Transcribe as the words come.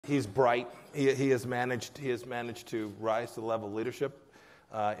He's bright. He has managed to rise to the level of leadership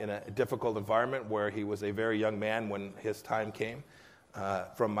in a difficult environment where he was a very young man when his time came.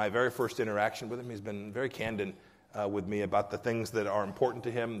 From my very first interaction with him, he's been very candid with me about the things that are important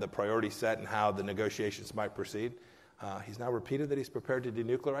to him, the priority set, and how the negotiations might proceed. He's now repeated that he's prepared to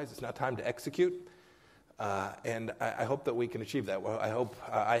denuclearize. It's now time to execute. And I hope that we can achieve that. Well,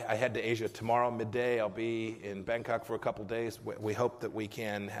 I head to Asia tomorrow midday. I'll be in Bangkok for a couple days. We hope that we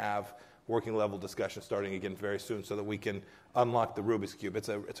can have working level discussions starting again very soon so that we can unlock the Rubik's Cube. It's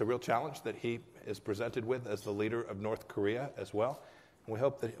a real challenge that he is presented with as the leader of North Korea as well. And we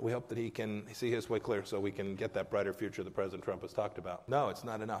hope that he can see his way clear so we can get that brighter future that President Trump has talked about. No, it's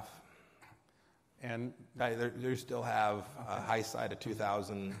not enough. And they still have a high side of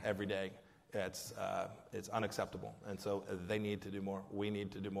 2,000 every day. It's unacceptable, and so they need to do more. We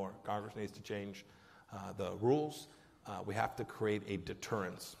need to do more. Congress needs to change the rules. We have to create a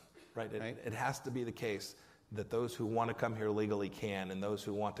deterrence, right? It has to be the case that those who want to come here legally can, and those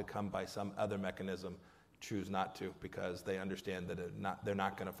who want to come by some other mechanism choose not to because they understand that they're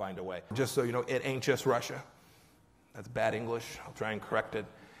not going to find a way. Just so you know, it ain't just Russia. That's bad English. I'll try and correct it.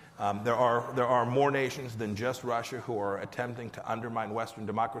 There are more nations than just Russia who are attempting to undermine Western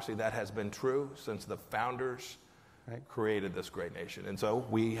democracy. That has been true since the founders created this great nation. And so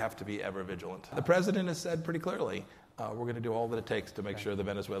we have to be ever vigilant. The president has said pretty clearly, we're going to do all that it takes to make sure the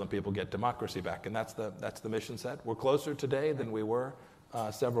Venezuelan people get democracy back. And that's the mission set. We're closer today than we were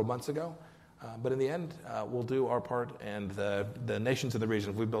several months ago. But in the end, we'll do our part. And the nations in the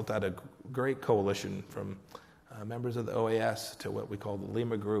region, we built out a great coalition from members of the OAS to what we call the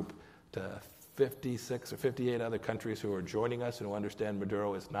Lima Group, to 56 or 58 other countries who are joining us and who understand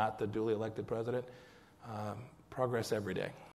Maduro is not the duly elected president. Progress every day.